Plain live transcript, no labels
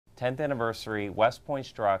10th anniversary West Point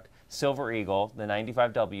Struck Silver Eagle, the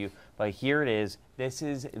 95W, but here it is. This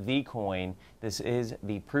is the coin. This is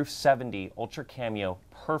the Proof 70 Ultra Cameo,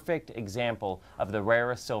 perfect example of the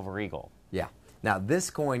rarest Silver Eagle. Yeah. Now,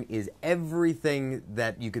 this coin is everything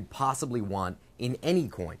that you could possibly want in any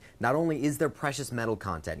coin. Not only is there precious metal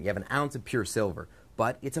content, you have an ounce of pure silver,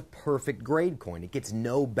 but it's a perfect grade coin. It gets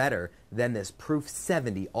no better than this Proof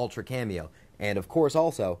 70 Ultra Cameo. And of course,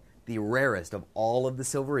 also, the rarest of all of the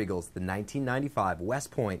Silver Eagles, the 1995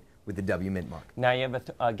 West Point with the W Mint mark. Now you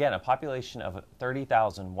have, again, a population of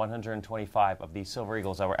 30,125 of these Silver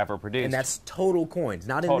Eagles that were ever produced. And that's total coins,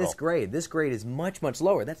 not in this grade. This grade is much, much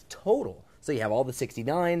lower. That's total. So you have all the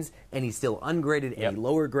 69s, and he's still ungraded, any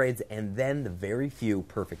lower grades, and then the very few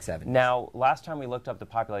perfect 70s. Now, last time we looked up the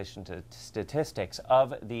population statistics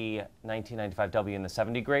of the 1995W in the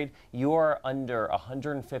 70 grade, you are under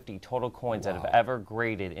 150 total coins that have ever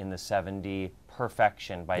graded in the 70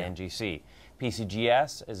 perfection by NGC.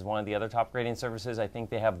 PCGS is one of the other top grading services. I think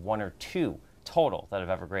they have 1 or 2 total that have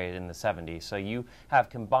ever graded in the 70s. So you have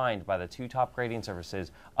combined by the 2 top grading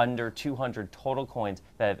services under 200 total coins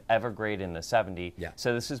that have ever graded in the 70.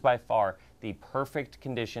 So this is by far the perfect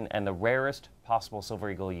condition and the rarest possible Silver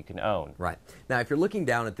Eagle you can own. Right. Now, if you're looking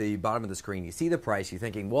down at the bottom of the screen, you see the price, you're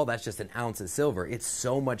thinking, well, that's just an ounce of silver. It's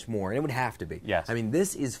so much more, and it would have to be. Yes. I mean,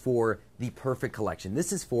 this is for the perfect collection.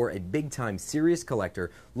 This is for a big-time serious collector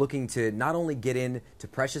looking to not only get into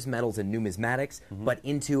precious metals and numismatics, but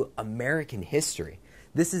into American history.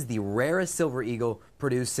 This is the rarest Silver Eagle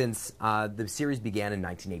produced since the series began in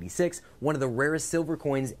 1986, one of the rarest silver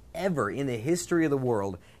coins ever in the history of the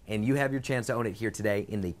world, and you have your chance to own it here today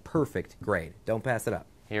in the perfect grade. Don't pass it up.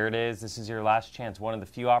 Here it is. This is your last chance, one of the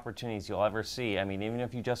few opportunities you'll ever see. I mean, even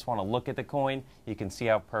if you just want to look at the coin, you can see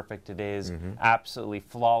how perfect it is. Absolutely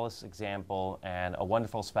flawless example and a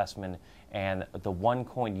wonderful specimen, and the one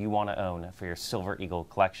coin you want to own for your Silver Eagle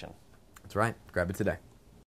collection. That's right. Grab it today.